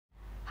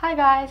Hi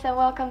guys, and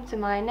welcome to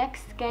my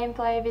next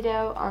gameplay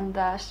video on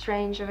the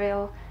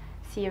StrangerVille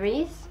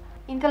series.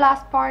 In the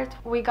last part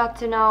we got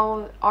to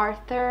know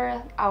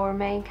Arthur, our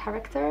main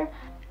character,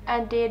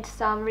 and did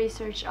some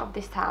research of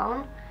this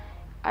town.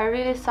 I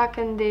really suck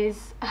in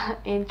these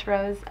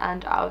intros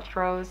and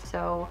outros,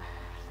 so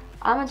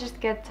I'ma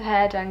just get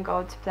ahead and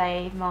go to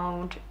play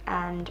mode,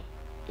 and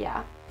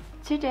yeah.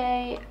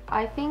 Today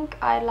I think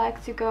I'd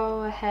like to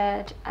go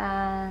ahead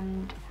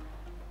and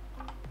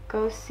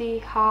go say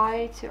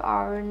hi to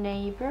our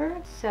neighbor.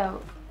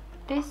 So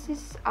this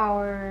is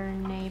our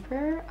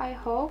neighbor, I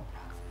hope.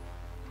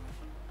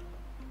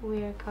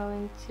 We're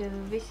going to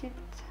visit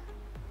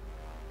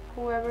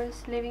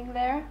whoever's living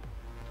there.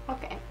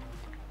 Okay,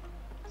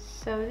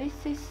 so this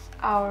is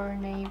our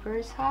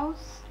neighbor's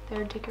house.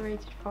 They're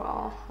decorated for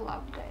all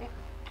love day.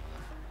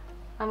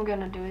 I'm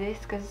gonna do this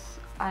because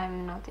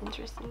I'm not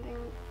interested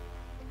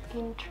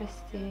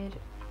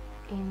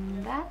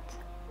in that.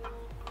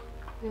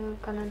 We're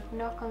gonna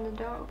knock on the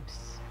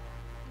doors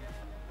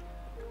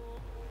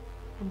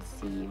and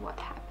see what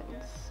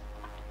happens.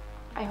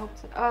 I hope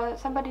so.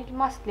 Somebody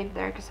must live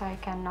there because I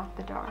can knock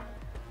on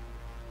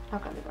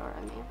the door,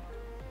 I mean.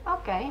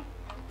 Okay,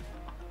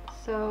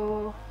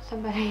 so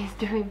somebody is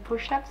doing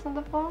push-ups on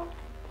the phone.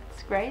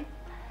 That's great.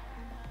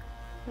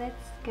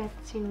 Let's get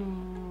to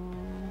know.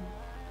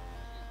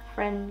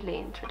 Friendly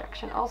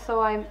introduction.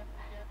 Also,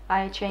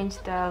 I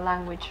changed the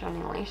language on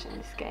English in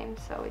this game,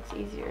 so it's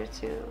easier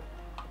to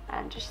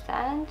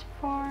understand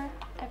for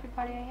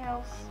everybody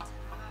else.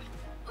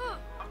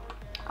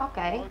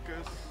 Okay.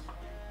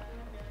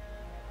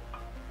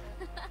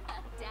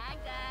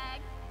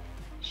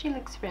 She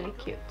looks really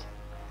cute.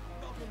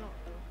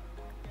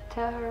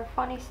 Tell her a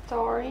funny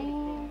story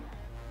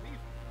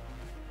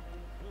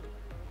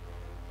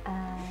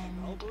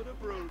and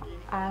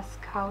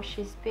ask how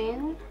she's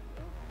been,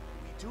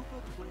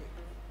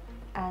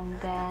 and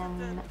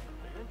then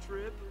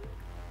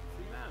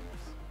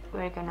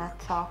we're gonna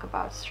talk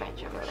about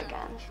StrangerVille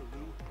again.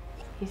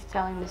 He's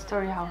telling the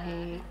story how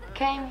he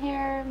came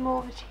here,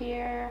 moved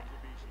here,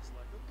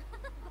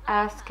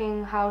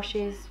 asking how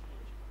she's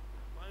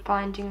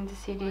finding the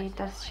city,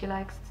 does she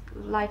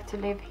like to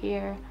live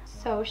here.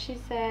 So she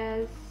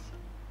says,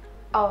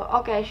 oh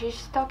okay,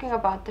 she's talking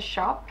about the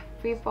shop.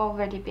 We've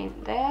already been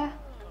there.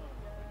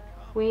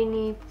 We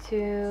need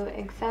to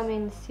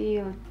examine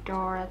sealed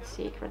door at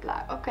secret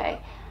lab. Okay,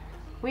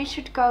 we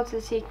should go to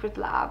the secret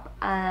lab,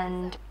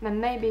 and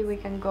maybe we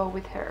can go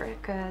with her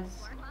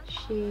because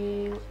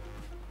she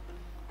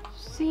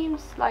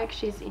seems like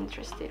she's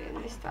interested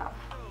in this stuff.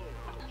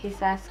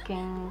 He's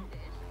asking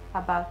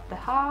about the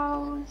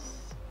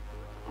house.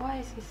 Why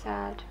is he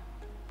sad?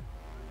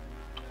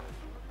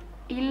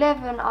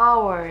 11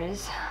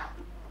 hours.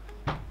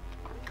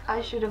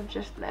 I should have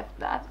just left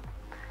that.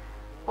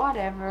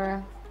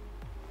 Whatever.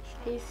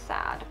 He's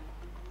sad.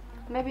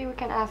 Maybe we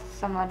can ask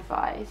some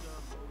advice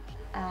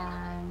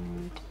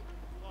and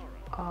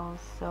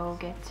also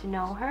get to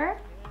know her.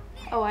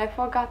 Oh, I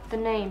forgot the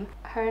name.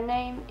 Her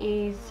name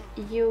is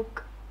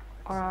Yuk,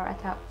 or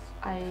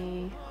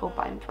I hope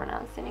I'm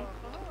pronouncing it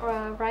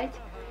right.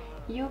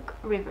 Yuk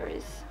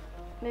Rivers.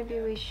 Maybe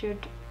we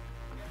should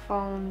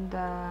phone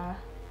the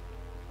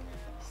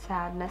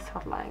sadness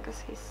hotline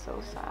because he's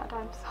so sad.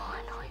 I'm so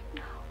annoyed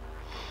now.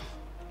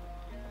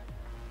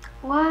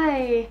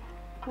 Why?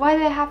 Why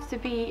they have to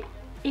be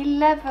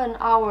 11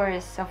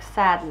 hours of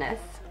sadness?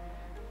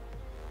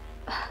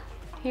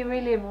 He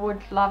really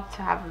would love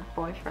to have a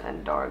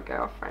boyfriend or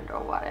girlfriend or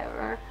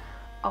whatever.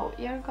 Oh,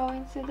 you're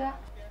going to the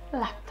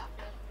laptop.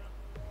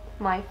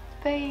 My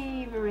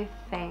favorite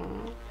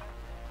thing.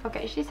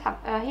 Okay, he's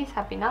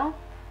happy now.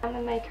 I'm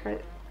gonna make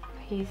her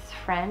his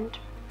friend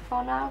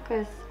for now,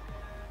 because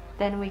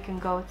then we can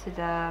go to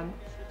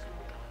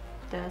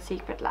the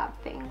secret lab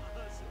thing.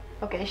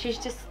 Okay, she's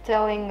just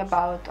telling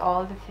about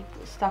all the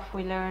stuff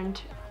we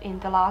learned in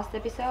the last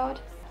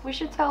episode. We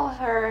should tell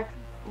her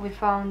we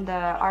found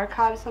the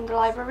archives from the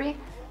library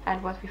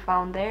and what we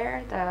found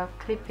there, the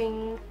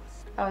clipping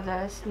or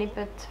the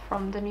snippet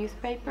from the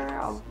newspaper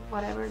or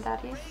whatever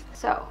that is.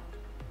 So,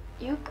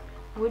 Yuk,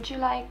 would you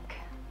like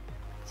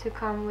to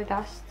come with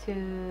us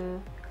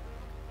to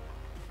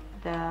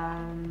the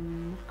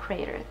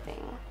crater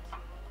thing?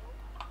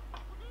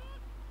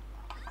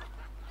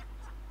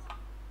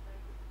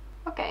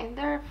 Okay,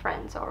 they're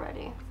friends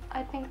already.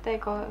 I think they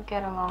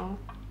get along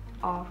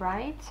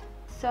alright.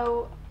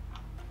 So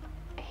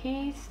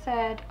he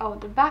said, oh,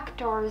 the back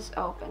door is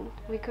open.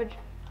 We could,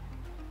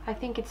 I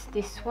think it's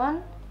this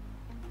one.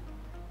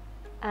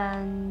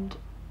 And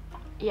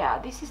yeah,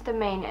 this is the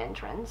main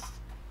entrance.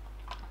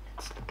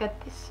 Let's look at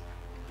this.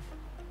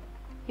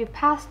 You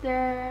pass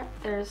there,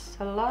 there's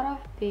a lot of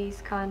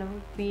these kind of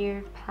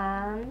weird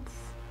plants.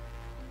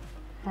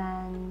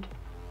 And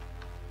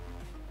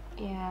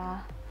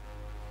yeah.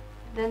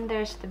 Then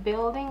there's the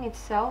building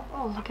itself.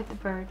 Oh, look at the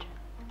bird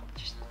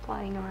just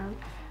flying around.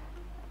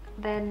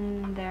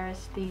 Then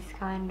there's these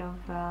kind of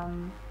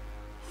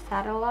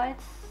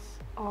satellites,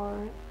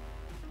 or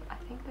I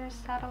think they're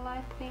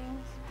satellite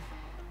things.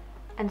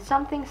 And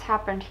something's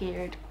happened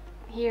here.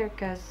 here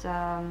because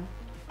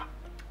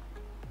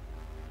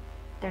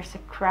there's a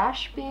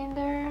crash being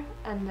there,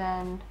 and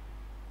then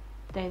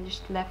they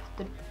just left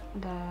the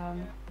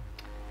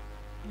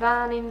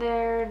van in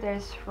there.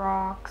 There's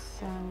rocks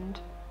and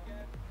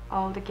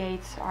all the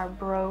gates are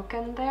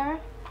broken there.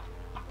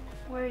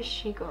 Where is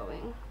she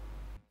going?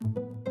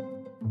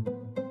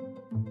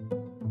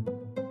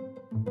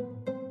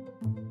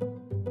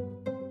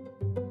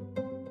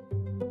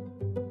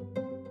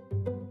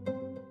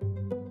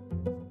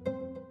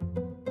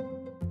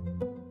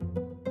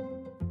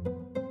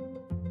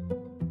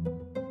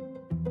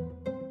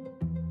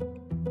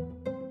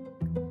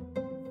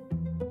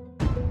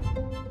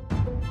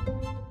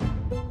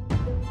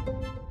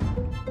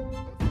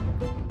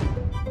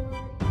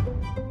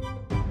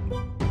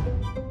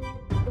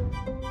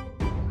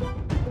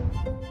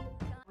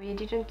 We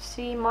didn't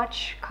see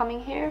much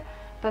coming here,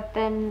 but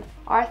then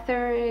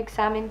Arthur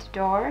examined the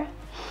door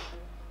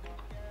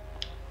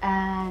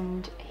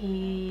and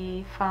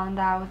he found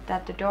out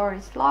that the door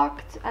is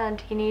locked and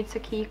he needs a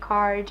key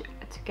card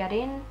to get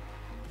in,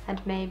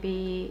 and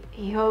maybe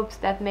he hopes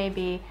that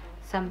maybe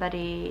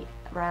somebody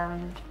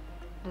around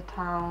the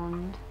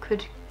town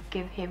could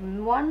give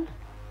him one.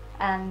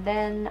 And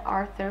then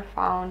Arthur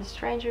found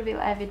StrangerVille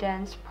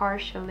evidence,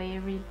 partially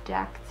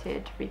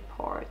redacted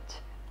report.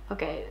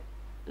 Okay,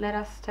 let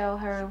us tell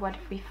her what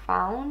we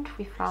found.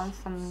 We found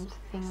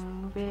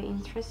something really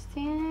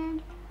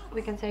interesting.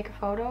 We can take a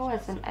photo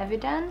as an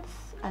evidence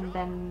and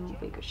then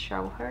we could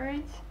show her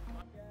it.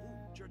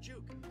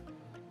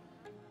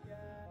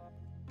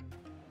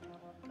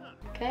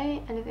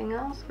 Okay, anything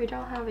else? We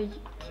don't have a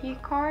key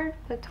card,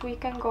 but we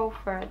can go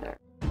further.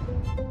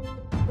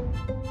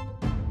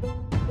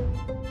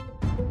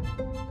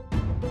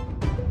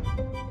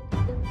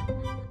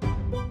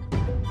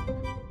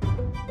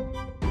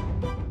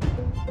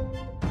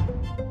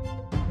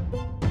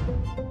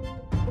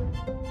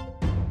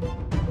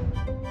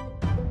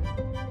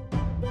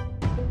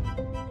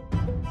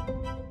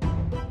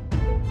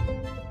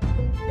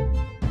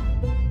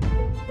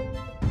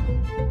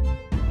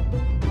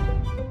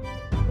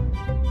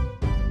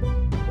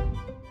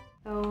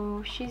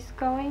 She's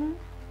going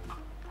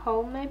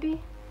home,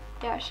 maybe?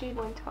 Yeah, she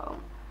went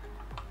home.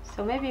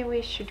 So maybe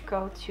we should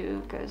go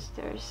too, because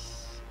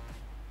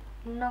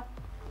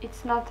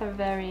it's not a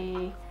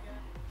very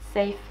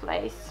safe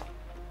place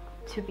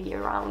to be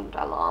around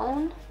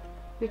alone.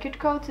 We could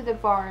go to the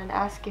bar and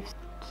ask if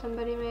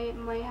somebody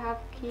might have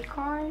a key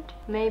card.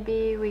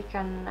 Maybe we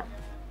can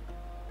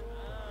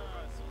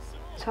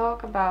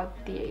talk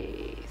about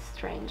the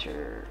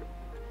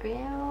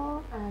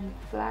StrangerVille and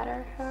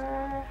flatter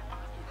her.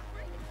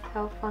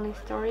 Tell a funny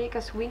story,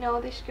 because we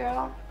know this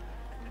girl.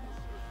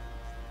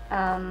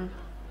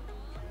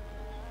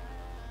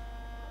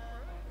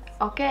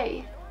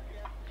 Okay,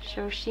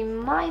 so she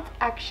might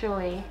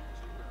actually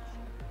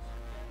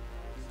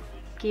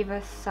give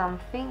us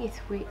something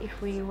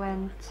if we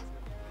went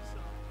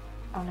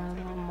on a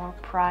little more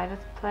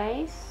private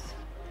place.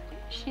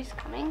 She's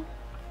coming.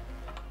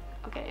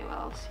 Okay,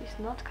 well, she's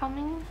not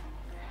coming.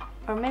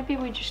 Or maybe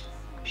we just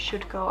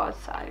should go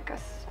outside,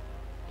 because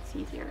it's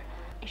easier.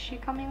 Is she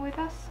coming with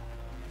us?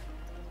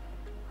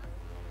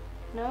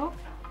 Nope.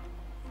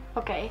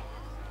 Okay,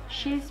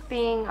 she's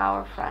being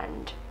our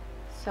friend,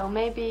 so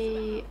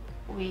maybe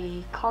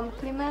we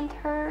compliment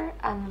her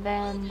and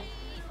then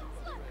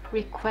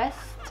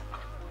request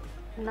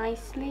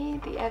nicely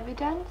the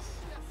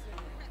evidence.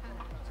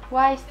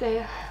 Why is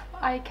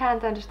I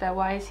can't understand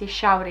why is he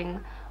shouting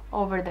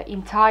over the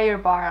entire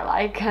bar,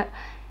 like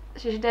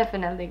she's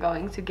definitely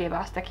going to give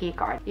us the key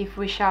card if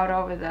we shout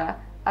over the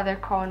other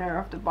corner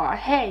of the bar,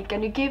 hey,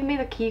 can you give me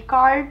the key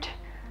card?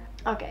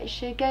 Okay,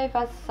 she gave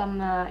us some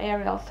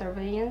aerial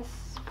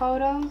surveillance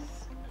photos.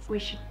 We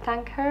should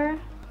thank her.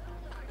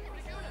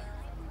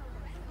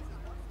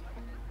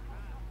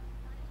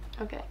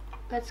 Okay,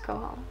 let's go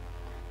home.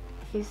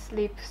 His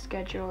sleep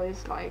schedule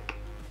is like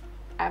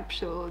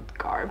absolute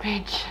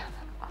garbage.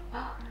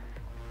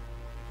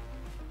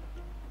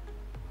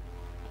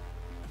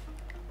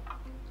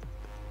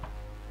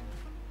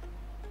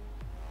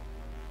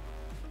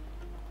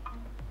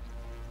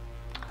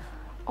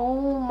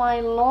 Oh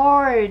my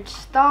lord,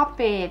 stop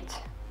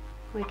it!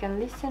 We can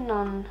listen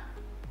on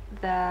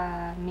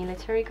the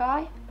military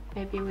guy.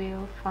 Maybe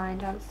we'll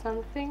find out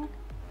something.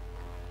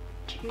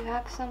 Do you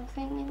have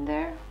something in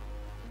there?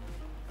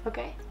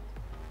 Okay.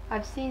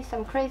 I've seen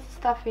some crazy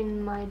stuff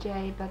in my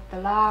day, but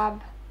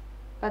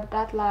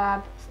that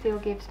lab still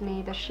gives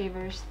me the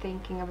shivers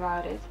thinking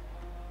about it.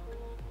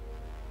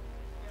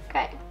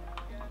 Okay.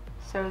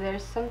 So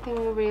there's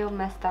something real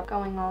messed up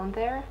going on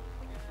there.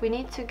 We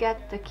need to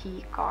get the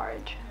key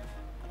card.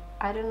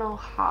 I don't know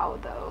how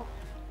though.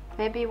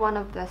 Maybe one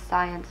of the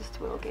scientists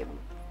will give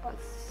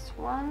us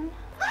one.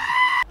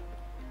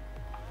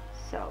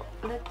 So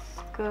let's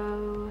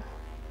go.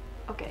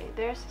 Okay,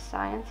 there's a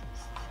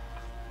scientist.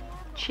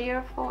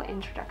 Cheerful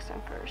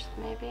introduction first,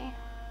 maybe.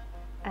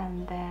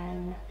 And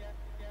then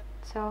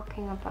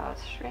talking about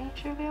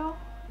StrangerVille.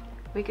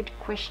 We could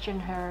question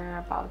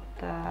her about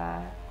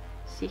the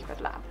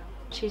secret lab.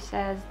 she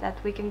says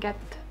that we can get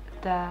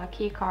the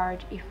key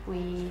card if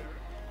we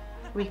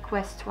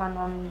request one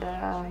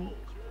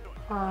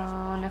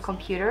on a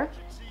computer,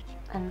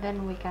 and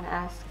then we can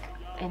ask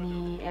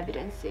any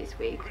evidences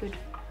we could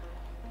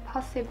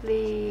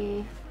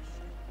possibly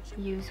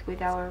use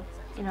with our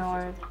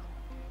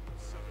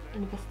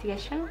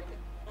investigation.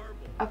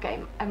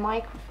 Okay, a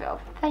microfilm.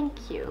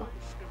 Thank you.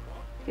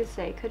 You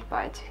say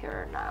goodbye to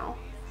her now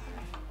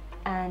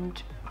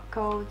and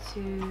go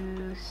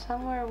to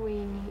somewhere we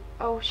need.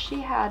 Oh,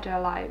 she had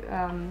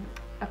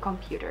a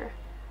computer.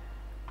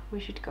 We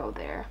should go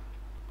there.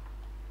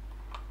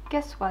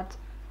 Guess what?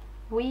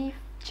 We've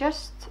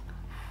just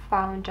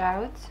found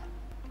out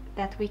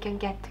that we can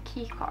get the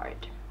key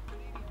card.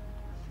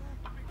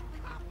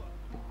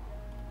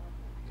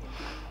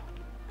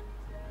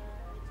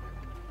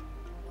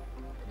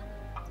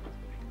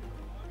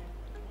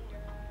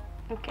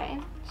 Okay,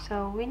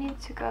 so we need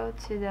to go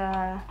to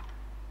the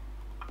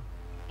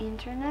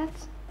internet.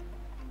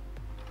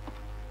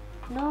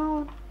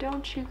 No,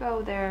 don't you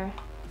go there.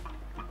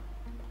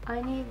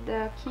 I need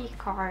the key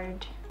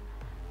card.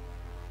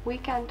 We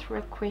can't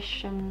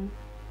requisition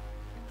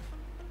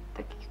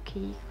the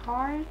key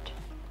card.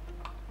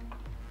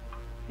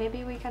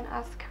 Maybe we can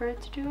ask her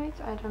to do it?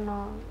 I don't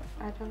know.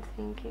 I don't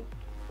think it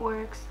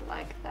works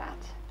like that.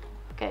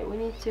 Okay, we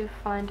need to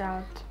find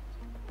out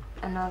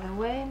another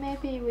way.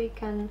 Maybe we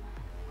can...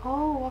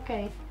 Oh,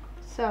 okay.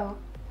 So,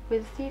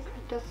 with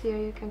secret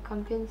dossier you can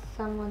convince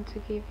someone to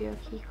give you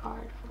a key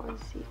card for the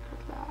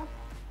secret lab.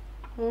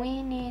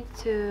 We need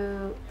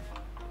to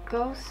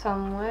go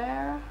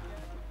somewhere.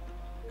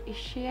 Is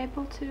she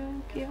able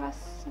to give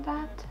us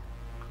that?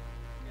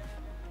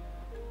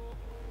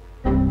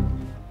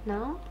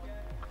 No?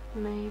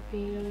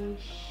 Maybe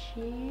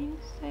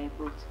she's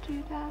able to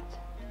do that?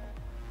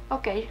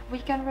 Okay, we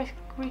can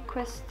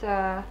request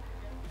a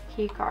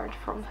key card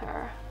from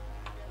her.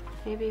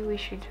 Maybe we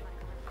should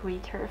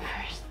greet her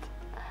first.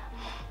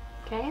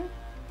 Okay?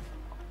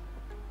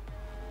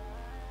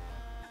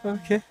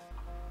 Okay.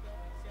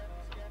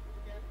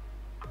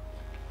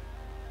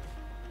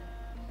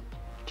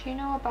 Do you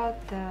know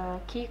about the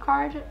key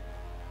card?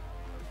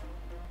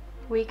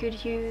 We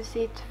could use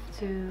it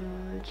to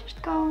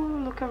just go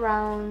look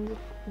around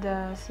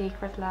the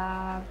secret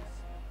lab.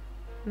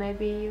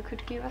 Maybe you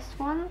could give us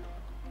one?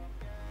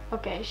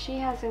 Okay, she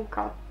hasn't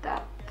got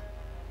that.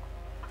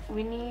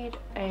 We need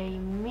a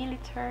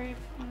military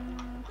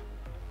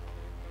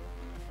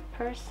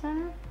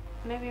person.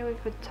 Maybe we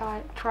could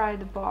try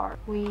the bar.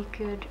 We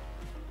could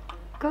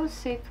go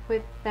sit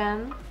with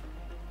them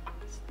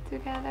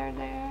together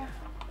there.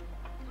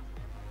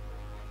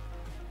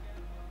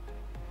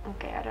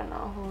 Okay, I don't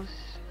know who's...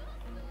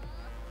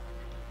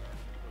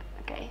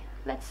 Okay,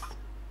 let's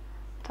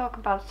talk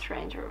about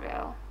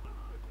StrangerVille.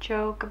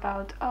 Joke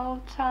about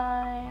old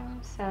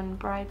times and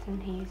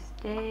brighten his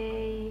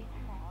day.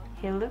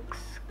 He looks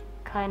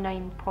kinda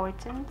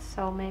important,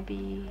 so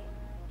maybe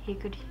he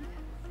could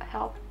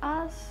help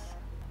us.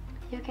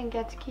 You can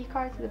get key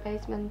card to the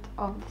basement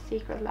of the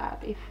secret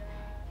lab if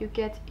you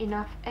get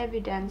enough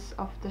evidence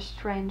of the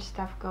strange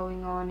stuff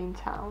going on in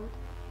town.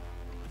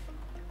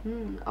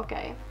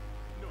 Okay.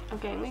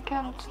 Okay, we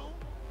can't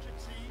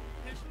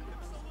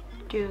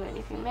do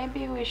anything.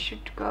 Maybe we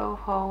should go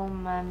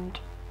home and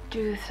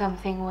do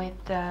something with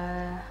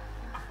the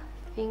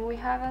thing we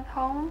have at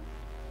home.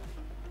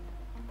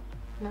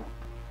 No.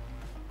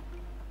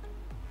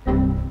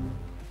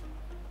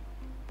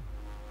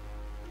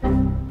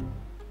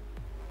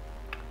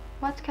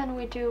 What can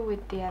we do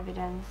with the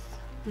evidence?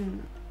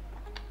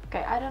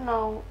 Okay, I don't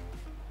know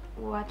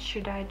what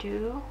should I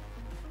do,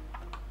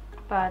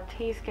 but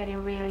he's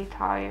getting really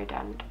tired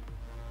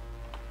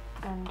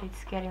and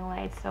it's getting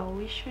late, so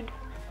we should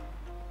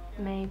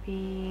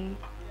maybe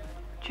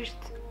just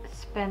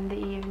spend the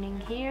evening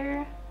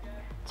here.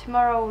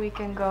 Tomorrow we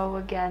can go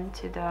again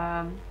to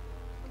the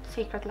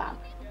secret lab.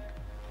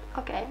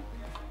 Okay,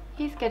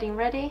 he's getting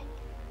ready,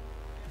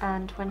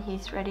 and when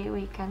he's ready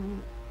we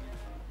can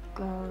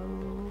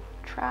go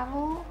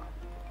travel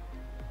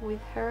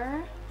with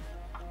her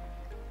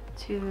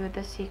to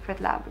the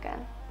secret lab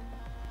again.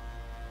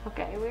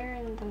 Okay, we're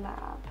in the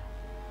lab.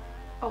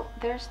 Oh,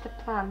 there's the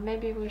plant.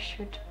 Maybe we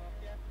should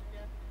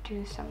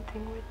do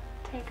something with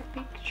take a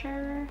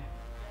picture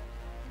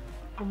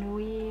and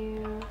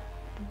wheel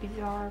the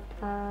bizarre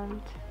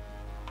plant.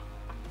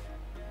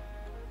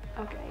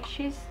 Okay,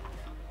 she's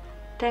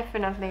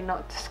definitely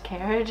not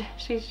scared.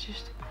 She's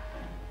just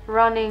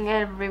running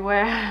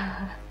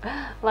everywhere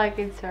like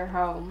it's her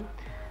home.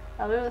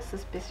 A little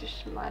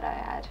suspicious, might I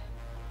add.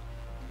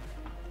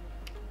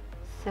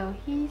 So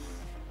he's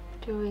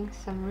doing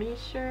some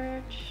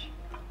research.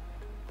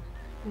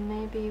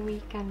 Maybe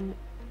we can...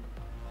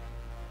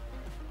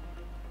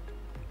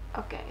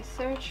 Okay,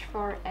 search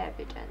for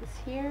evidence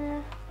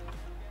here.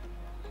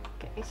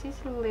 Okay, this is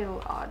a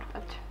little odd,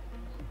 but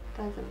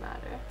doesn't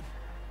matter.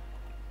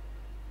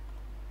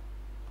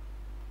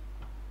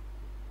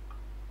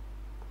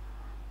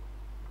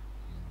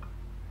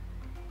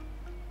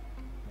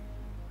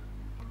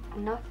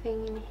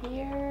 Nothing in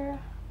here.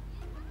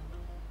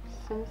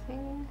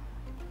 something?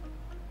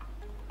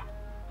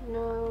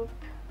 Nope.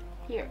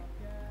 Here.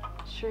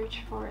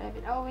 Search for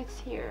evidence. Oh, it's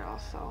here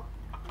also.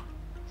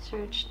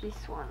 Search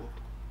this one.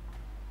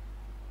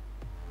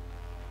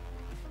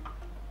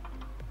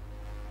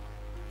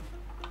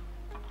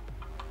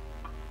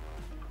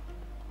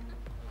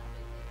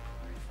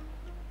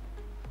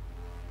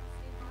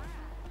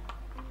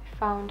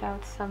 Found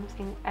out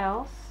something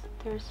else.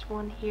 There's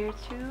one here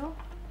too.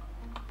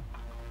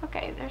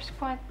 Okay, there's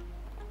quite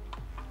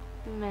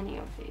many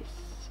of these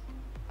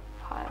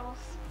piles.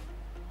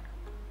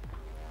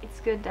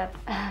 It's good that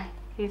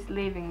he's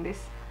leaving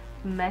this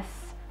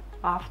mess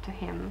after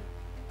him.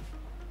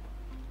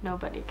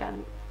 Nobody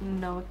can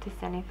notice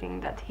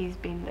anything that he's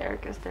been there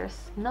because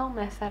there's no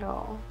mess at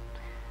all.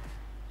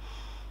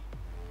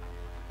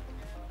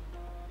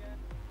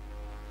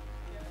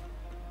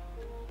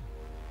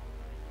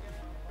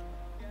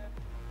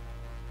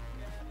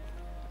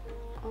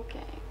 Okay,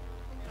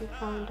 we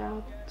found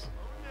out.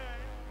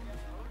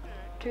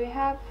 Do we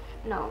have?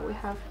 No, we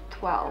have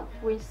 12.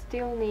 We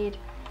still need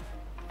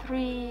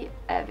 3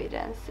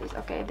 evidences.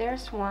 Okay,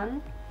 there's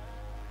one.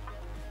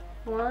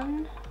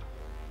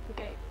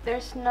 Okay,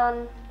 there's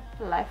none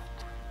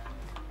left.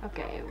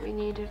 Okay, we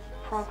need a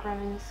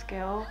programming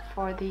skill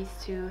for these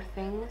 2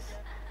 things.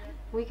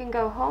 We can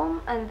go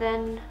home and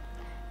then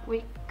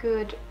we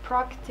could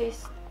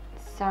practice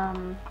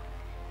some.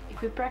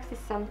 If we practice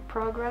some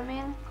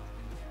programming,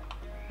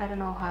 I don't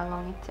know how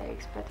long it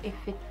takes, but if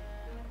it...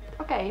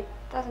 Okay, it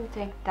doesn't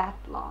take that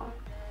long.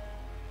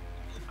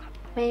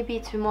 Maybe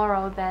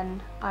tomorrow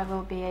then I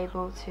will be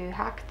able to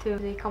hack to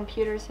the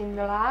computers in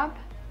the lab.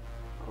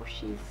 Oh,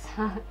 she's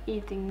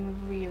eating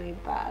really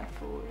bad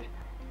food.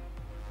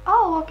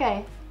 Oh,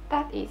 okay,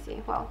 that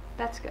easy. Well,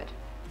 that's good.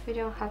 We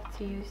don't have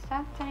to use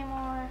that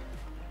anymore.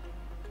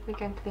 We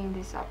can clean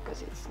this up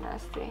because it's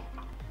nasty.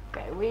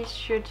 Okay, we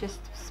should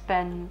just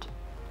spend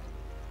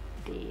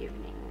the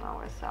evening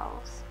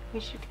ourselves. We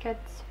should get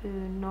to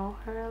know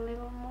her a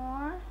little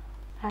more.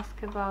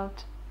 Ask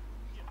about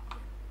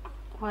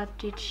what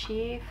did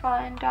she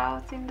find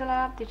out in the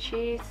lab? Did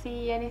she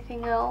see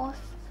anything else?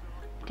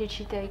 Did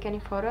she take any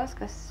photos?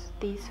 Because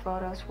these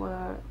photos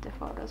were the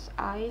photos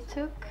I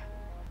took.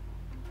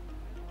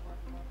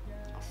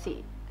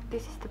 See,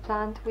 this is the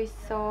plant we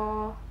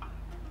saw,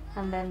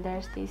 and then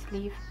there's these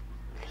leaf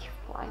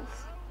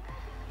blinds.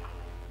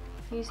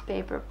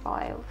 Newspaper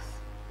piles.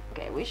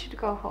 Okay, we should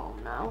go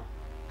home now.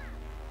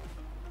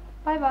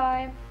 Bye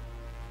bye.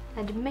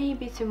 And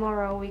maybe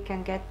tomorrow we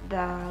can get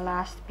the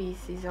last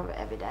pieces of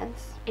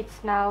evidence.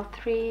 It's now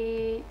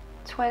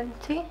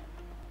 3:20.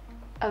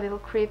 A little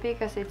creepy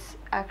because it's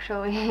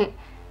actually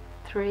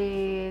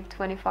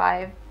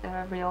 3:25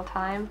 real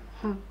time.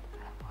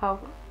 Wow,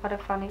 what a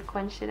funny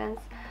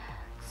coincidence.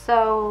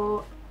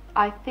 So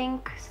I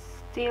think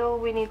still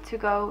we need to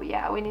go,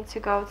 yeah, we need to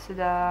go to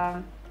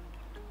the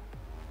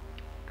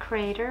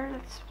crater.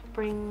 Let's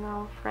bring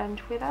our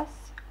friend with us.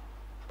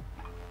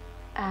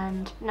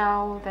 And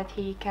now that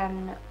he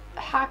can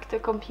hack the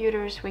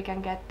computers, we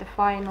can get the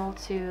final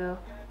 2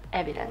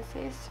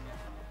 evidences.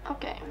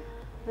 Okay,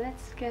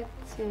 let's get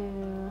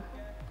to...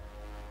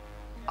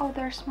 Oh,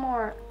 there's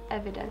more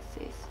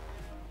evidences.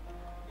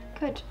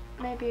 Good,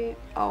 maybe...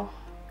 Oh,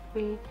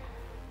 we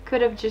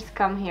could have just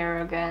come here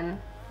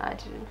again. I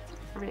didn't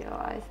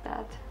realize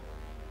that.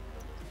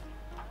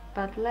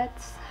 But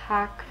let's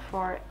hack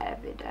for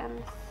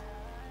evidence.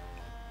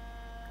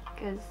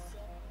 Because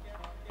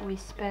we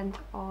spent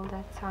all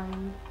that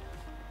time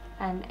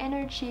and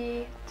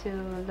energy to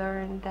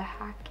learn the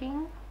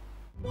hacking.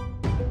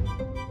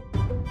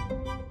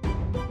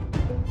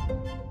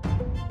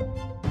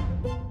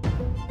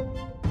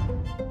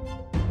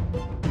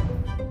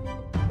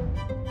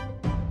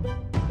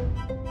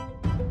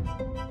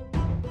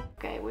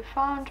 Okay, we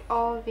found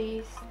all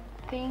these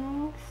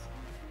things.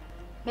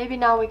 Maybe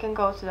now we can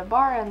go to the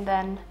bar and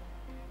then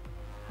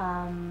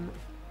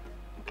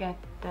get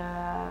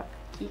the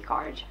key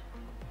card.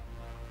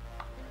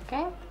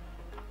 Okay,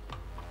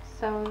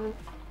 so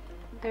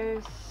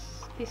there's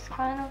this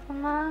kind of a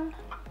man.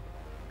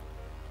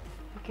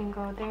 We can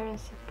go there and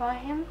sit by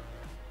him.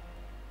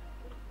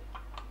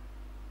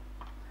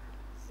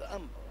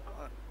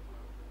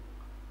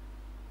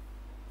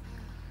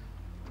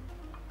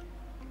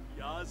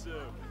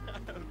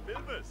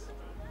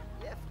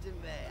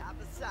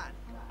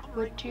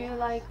 Would you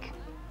like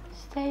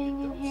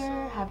staying in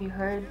here? Have you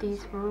heard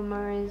these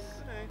rumors?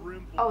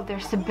 Oh,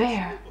 there's a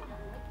bear.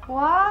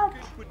 What?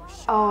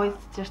 Oh,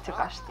 it's just a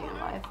costume,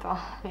 I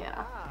thought.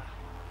 Yeah.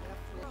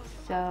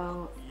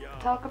 So,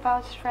 talk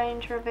about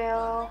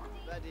StrangerVille.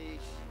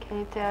 Can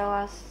you tell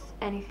us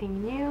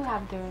anything new?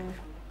 Have there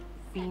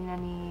been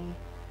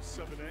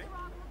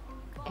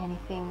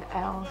anything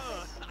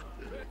else?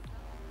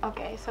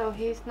 Okay, so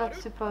he's not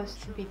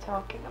supposed to be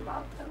talking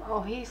about them.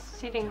 Oh, he's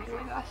sitting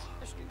with us.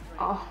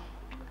 Oh,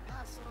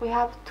 we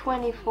have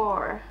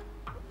 24.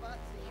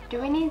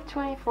 Do we need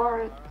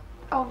 24?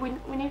 Oh, we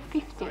need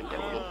 15,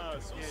 don't we?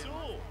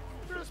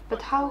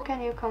 But how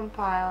can you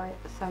compile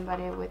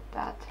somebody with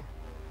that?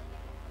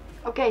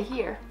 Okay,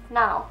 here,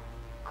 now.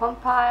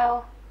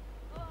 compile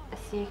a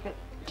secret.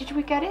 Did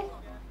we get it?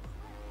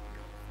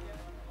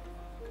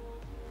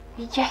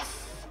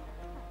 Yes!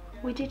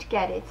 We did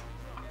get it.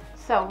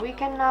 So we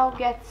can now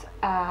get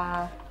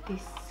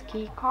this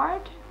key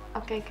card.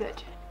 Okay,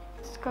 good.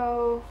 Let's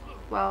go.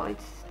 Well,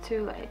 it's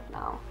too late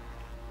now.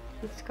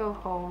 Let's go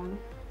home.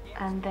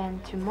 And then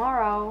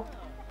tomorrow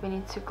we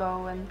need to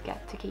go and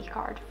get the key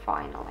card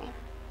finally.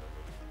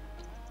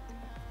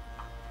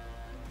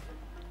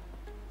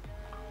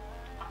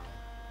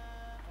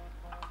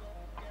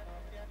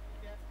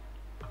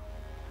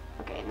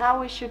 Okay, now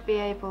we should be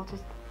able to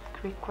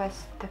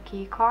request the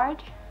key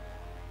card.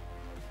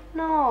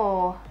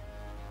 No!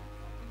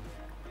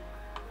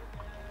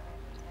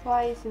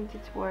 Why isn't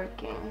it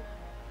working?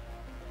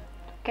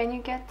 Can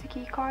you get the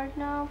key card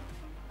now?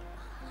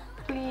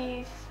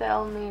 Please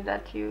tell me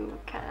that you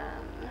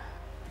can.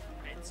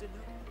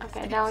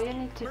 Okay, now you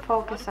need to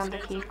focus on the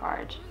key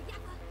card.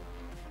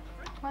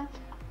 What?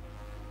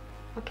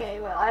 Okay,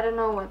 well, I don't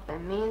know what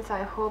that means.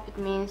 I hope it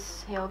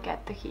means he'll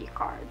get the key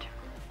card.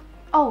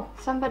 Oh,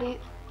 somebody...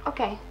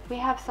 Okay, we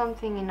have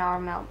something in our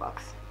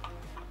mailbox.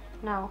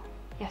 Now,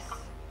 yes.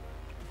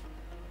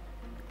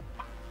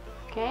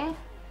 Okay.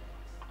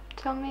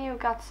 Tell me you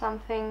got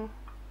something,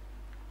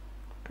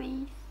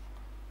 please.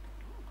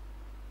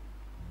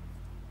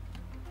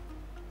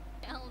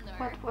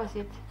 What was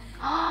it?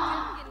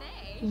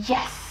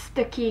 Yes,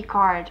 the key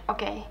card.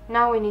 Okay,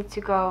 now we need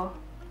to go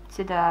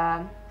to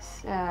the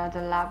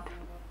lab.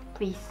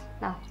 Please,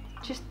 now,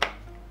 just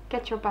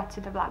get your butt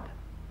to the lab.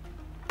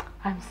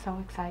 I'm so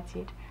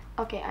excited.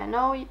 Okay, I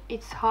know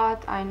it's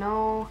hot. I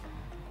know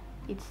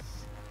it's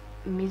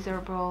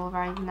miserable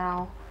right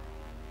now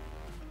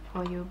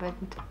for you, but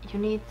you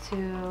need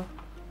to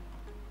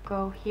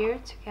go here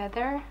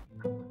together.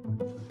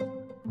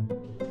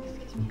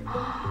 Excuse me.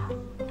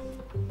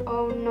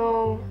 Oh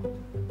no,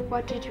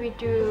 what did we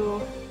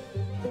do?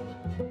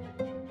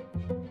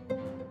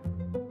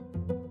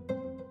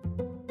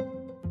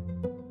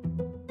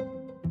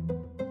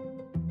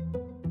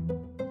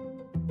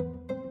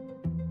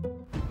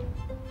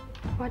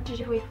 What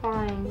did we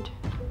find?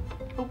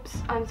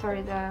 Oops, I'm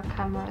sorry, the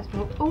camera's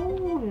moved.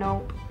 Oh,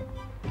 nope.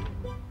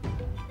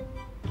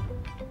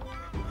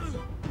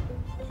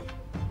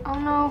 Oh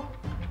no,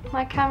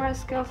 my camera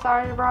skills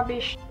are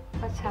rubbish.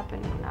 What's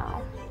happening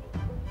now?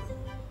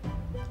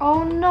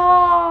 Oh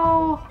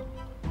no!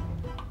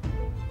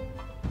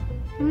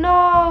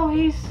 No,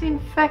 he's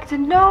infected.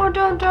 No,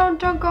 don't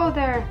go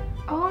there.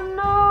 Oh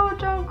no,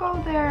 don't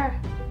go there.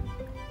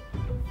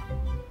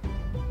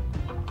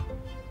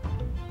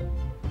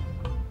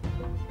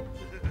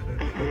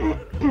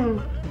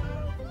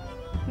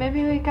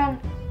 Maybe we can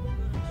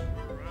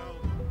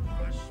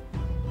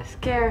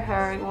scare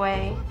her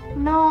away.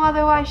 No,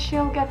 otherwise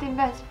she'll get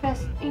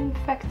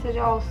infected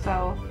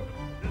also.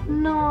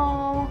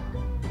 No.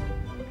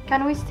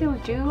 Can we still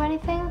do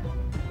anything?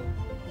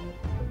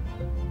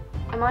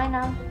 Am I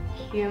now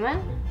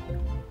human?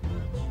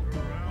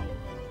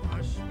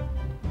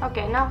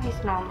 Okay, now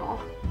he's normal.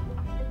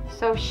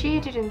 So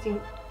she didn't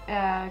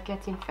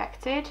get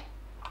infected.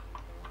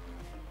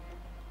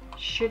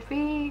 Should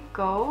we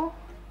go?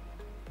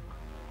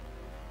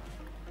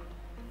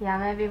 Yeah,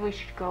 maybe we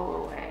should go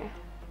away.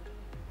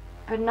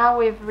 But now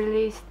we've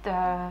released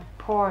the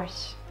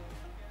pores.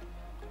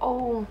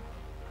 Oh,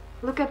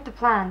 look at the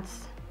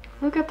plants.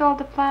 Look at all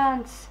the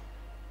plants.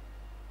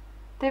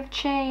 They've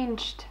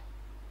changed.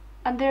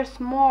 And there's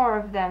more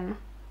of them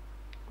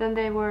than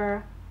they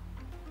were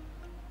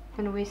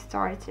when we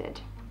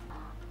started.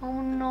 Oh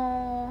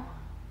no.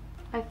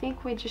 I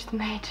think we just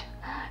made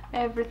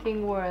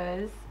everything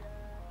worse.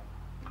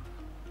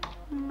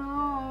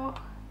 No.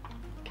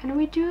 Can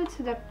we do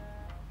to the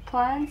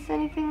plants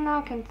anything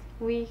now? Can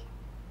we...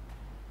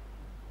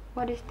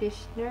 What is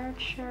this?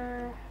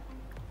 Nurture?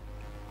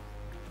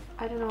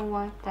 I don't know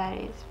what that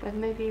is, but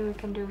maybe we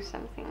can do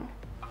something.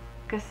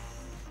 Because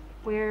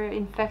we're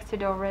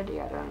infected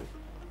already, I don't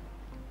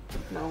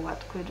know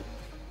what could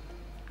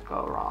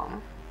go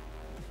wrong.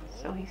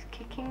 So he's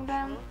kicking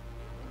them.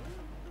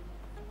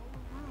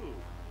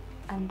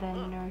 And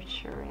then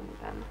nurturing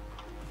them.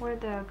 Where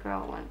the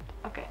girl went?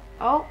 Okay.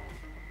 Oh!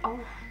 Oh!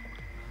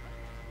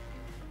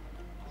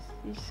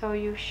 So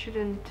you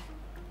shouldn't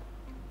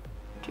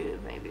do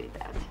maybe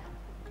that.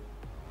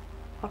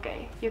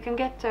 Okay, you can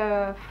get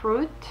the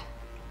fruit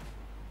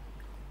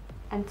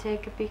and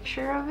take a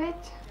picture of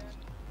it.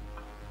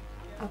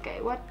 Okay,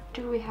 what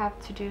do we have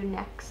to do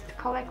next?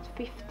 Collect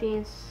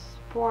 15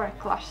 spore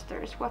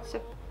clusters. What's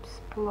a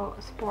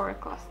spore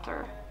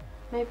cluster?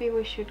 Maybe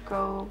we should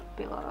go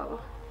below.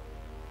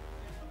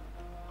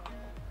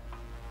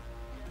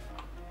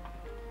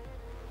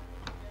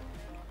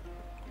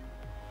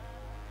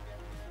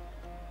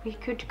 We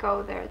could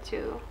go there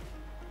too.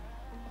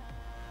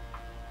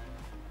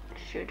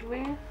 Should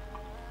we?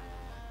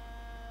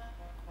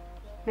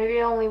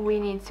 Maybe only we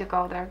need to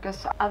go there,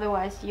 because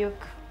otherwise Yuk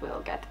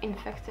will get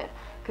infected.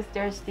 Because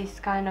there's this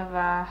kind of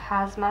a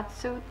hazmat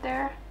suit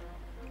there.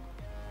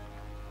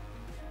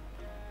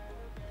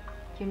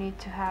 You need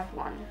to have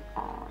one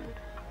on.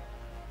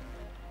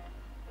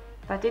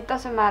 But it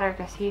doesn't matter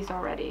because he's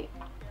already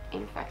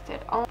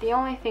infected. The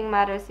only thing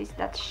matters is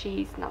that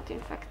she's not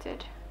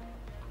infected.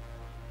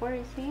 Where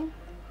is he?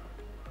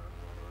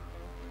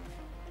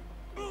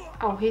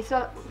 Oh, he's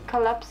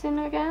collapsing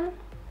again?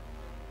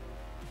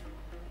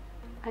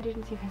 I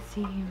didn't even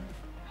see him.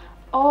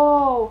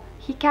 Oh,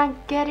 he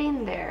can't get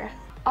in there.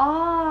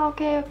 Oh,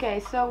 okay,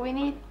 so we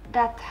need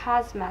that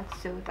hazmat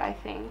suit, I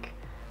think.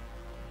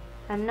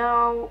 And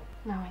now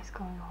he's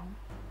going home.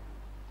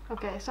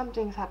 Okay,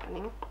 something's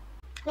happening.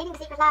 Leaving the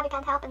secret lab, you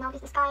can't help but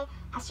notice the sky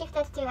has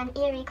shifted to an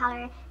eerie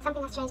color.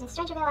 Something has changed in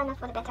StrangerVille and not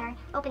for the better.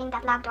 Opening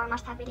that lab door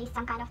must have released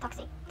some kind of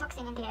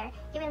toxin in the air.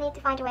 You will need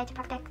to find a way to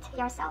protect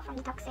yourself from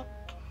the toxic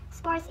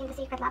spores in the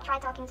secret lab. Try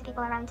talking to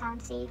people around town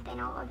to see if they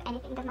know of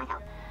anything that might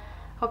help.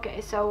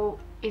 Okay, so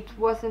it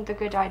wasn't a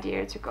good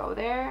idea to go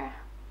there,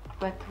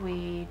 but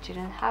we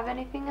didn't have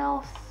anything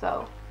else,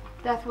 so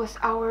that was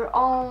our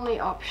only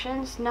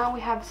options. Now we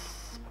have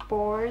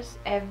spores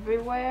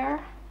everywhere,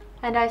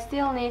 and I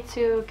still need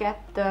to get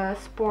the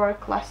spore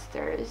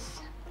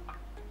clusters.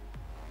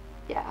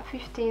 Yeah,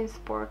 15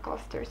 spore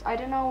clusters. I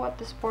don't know what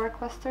the spore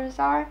clusters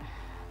are,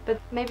 but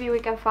maybe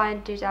we can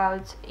find it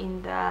out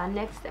in the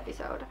next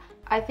episode.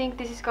 I think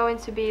this is going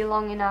to be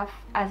long enough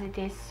as it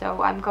is,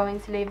 so I'm going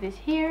to leave this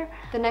here.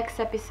 The next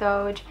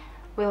episode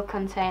will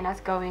contain us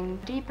going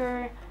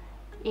deeper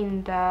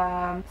in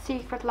the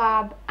secret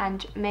lab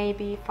and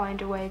maybe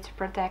find a way to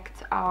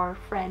protect our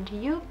friend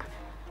Yuk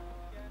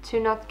to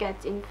not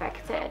get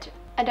infected.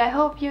 And I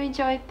hope you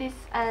enjoyed this,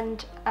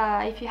 and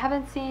if you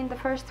haven't seen the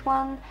first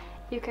one,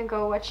 you can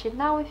go watch it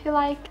now if you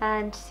like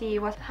and see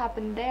what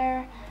happened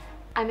there.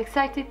 I'm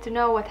excited to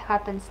know what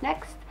happens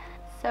next.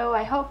 So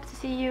I hope to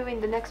see you in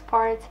the next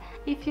part.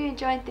 If you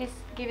enjoyed this,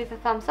 give it a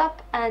thumbs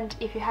up, and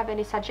if you have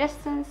any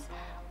suggestions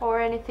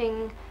or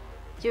anything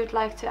you'd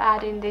like to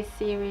add in this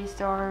series,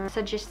 or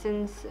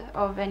suggestions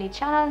of any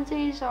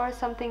challenges or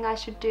something I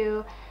should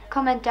do,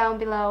 comment down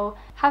below.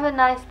 Have a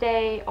nice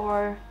day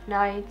or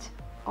night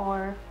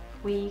or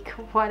week,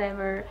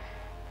 whatever,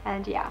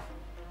 and yeah,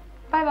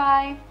 bye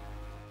bye!